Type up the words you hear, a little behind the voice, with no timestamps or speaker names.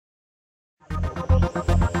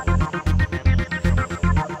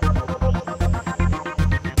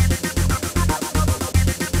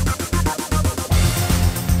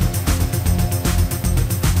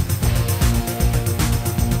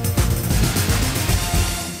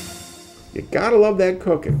You gotta love that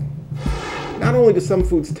cooking. Not only do some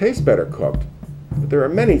foods taste better cooked, but there are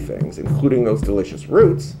many things, including those delicious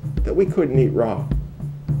roots, that we couldn't eat raw.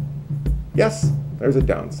 Yes, there's a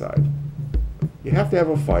downside. You have to have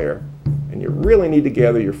a fire, and you really need to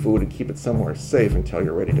gather your food and keep it somewhere safe until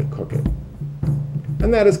you're ready to cook it.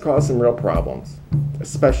 And that has caused some real problems,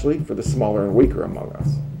 especially for the smaller and weaker among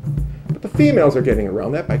us. But the females are getting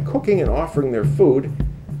around that by cooking and offering their food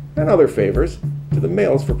and other favors to the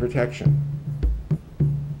males for protection.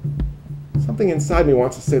 Something inside me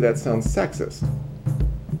wants to say that sounds sexist,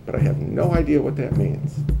 but I have no idea what that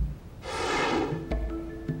means.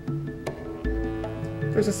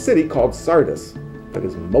 There's a city called Sardis that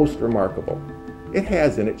is most remarkable. It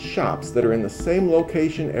has in it shops that are in the same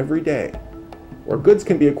location every day, where goods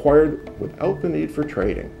can be acquired without the need for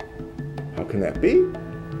trading. How can that be?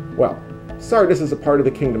 Well, Sardis is a part of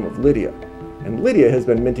the kingdom of Lydia, and Lydia has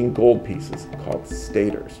been minting gold pieces called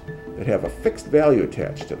staters that have a fixed value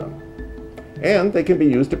attached to them, and they can be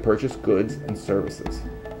used to purchase goods and services.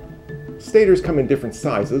 Staters come in different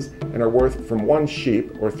sizes and are worth from 1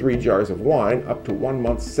 sheep or 3 jars of wine up to 1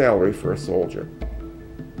 month's salary for a soldier.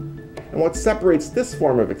 And what separates this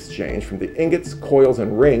form of exchange from the ingots, coils,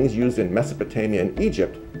 and rings used in Mesopotamia and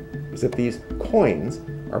Egypt is that these coins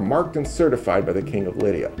are marked and certified by the king of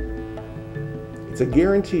Lydia. It's a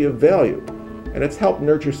guarantee of value, and it's helped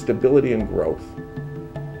nurture stability and growth.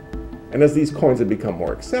 And as these coins have become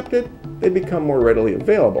more accepted, they become more readily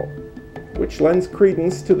available, which lends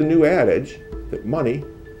credence to the new adage that money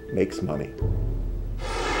makes money.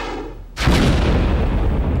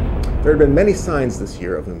 There had been many signs this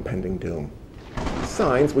year of impending doom,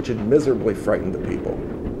 signs which had miserably frightened the people.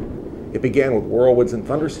 It began with whirlwinds and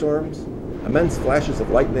thunderstorms, immense flashes of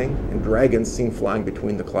lightning, and dragons seen flying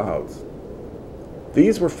between the clouds.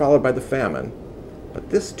 These were followed by the famine, but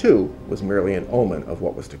this too was merely an omen of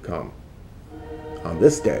what was to come. On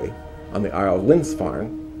this day, on the Isle of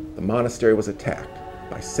Linsfarn, the monastery was attacked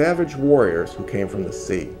by savage warriors who came from the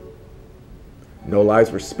sea. No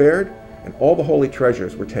lives were spared, and all the holy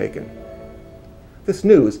treasures were taken. This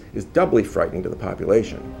news is doubly frightening to the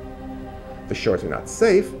population. The shores are not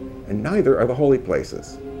safe, and neither are the holy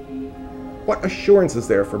places. What assurance is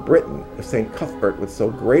there for Britain if St. Cuthbert, with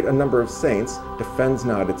so great a number of saints, defends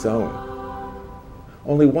not its own?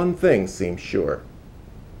 Only one thing seems sure: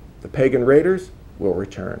 the pagan raiders will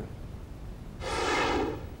return.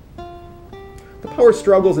 The power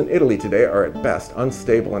struggles in Italy today are at best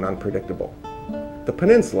unstable and unpredictable. The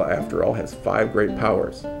peninsula, after all, has 5 great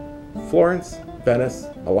powers: Florence, Venice,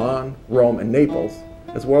 Milan, Rome, and Naples,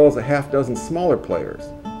 as well as a half-dozen smaller players,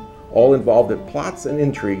 all involved in plots and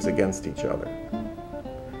intrigues against each other.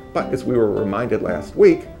 But as we were reminded last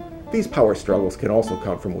week, these power struggles can also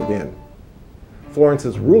come from within.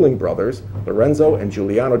 Florence's ruling brothers, Lorenzo and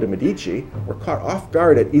Giuliano de' Medici, were caught off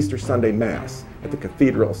guard at Easter Sunday Mass at the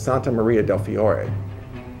Cathedral of Santa Maria del Fiore.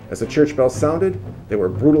 As the church bells sounded, they were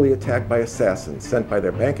brutally attacked by assassins sent by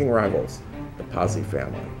their banking rivals, the Pazzi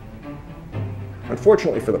family.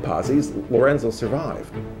 Unfortunately for the Pazzis, Lorenzo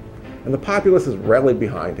survived, and the populace has rallied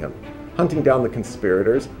behind him, hunting down the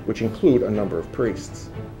conspirators, which include a number of priests.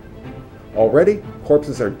 Already,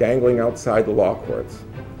 corpses are dangling outside the law courts.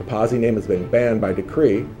 The Pazzi name has been banned by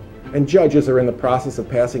decree, and judges are in the process of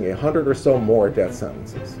passing 100 or so more death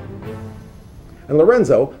sentences. And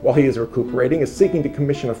Lorenzo, while he is recuperating, is seeking to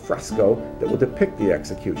commission a fresco that will depict the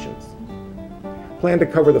executions. Planned to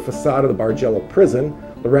cover the facade of the Bargello prison,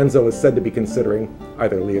 Lorenzo is said to be considering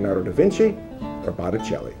either Leonardo da Vinci or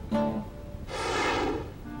Botticelli.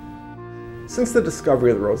 Since the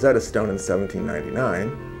discovery of the Rosetta Stone in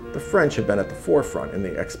 1799, the French have been at the forefront in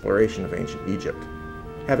the exploration of ancient Egypt,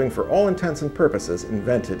 having for all intents and purposes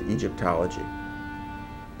invented Egyptology.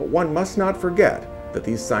 But one must not forget that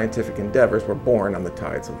these scientific endeavors were born on the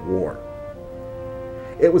tides of war.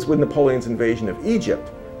 It was with Napoleon's invasion of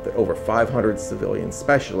Egypt that over 500 civilian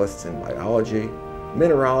specialists in biology,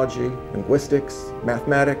 mineralogy, linguistics,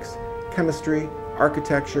 mathematics, chemistry,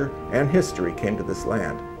 architecture, and history came to this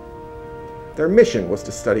land. Their mission was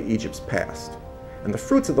to study Egypt's past, and the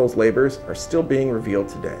fruits of those labors are still being revealed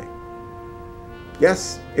today.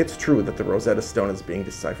 Yes, it's true that the Rosetta Stone is being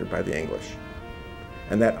deciphered by the English,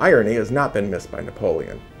 and that irony has not been missed by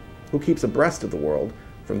Napoleon, who keeps abreast of the world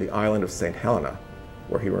from the island of St. Helena,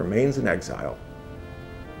 where he remains in exile.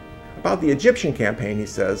 About the Egyptian campaign, he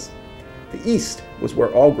says, "The East was where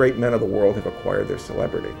all great men of the world have acquired their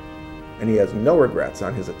celebrity, and he has no regrets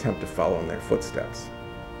on his attempt to follow in their footsteps."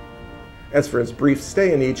 As for his brief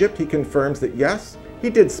stay in Egypt, he confirms that yes, he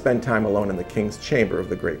did spend time alone in the king's chamber of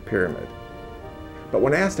the Great Pyramid. But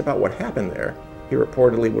when asked about what happened there, he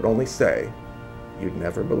reportedly would only say, "You'd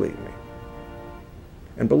never believe me."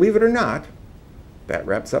 And believe it or not, that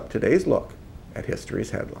wraps up today's look at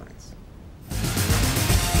history's headlines.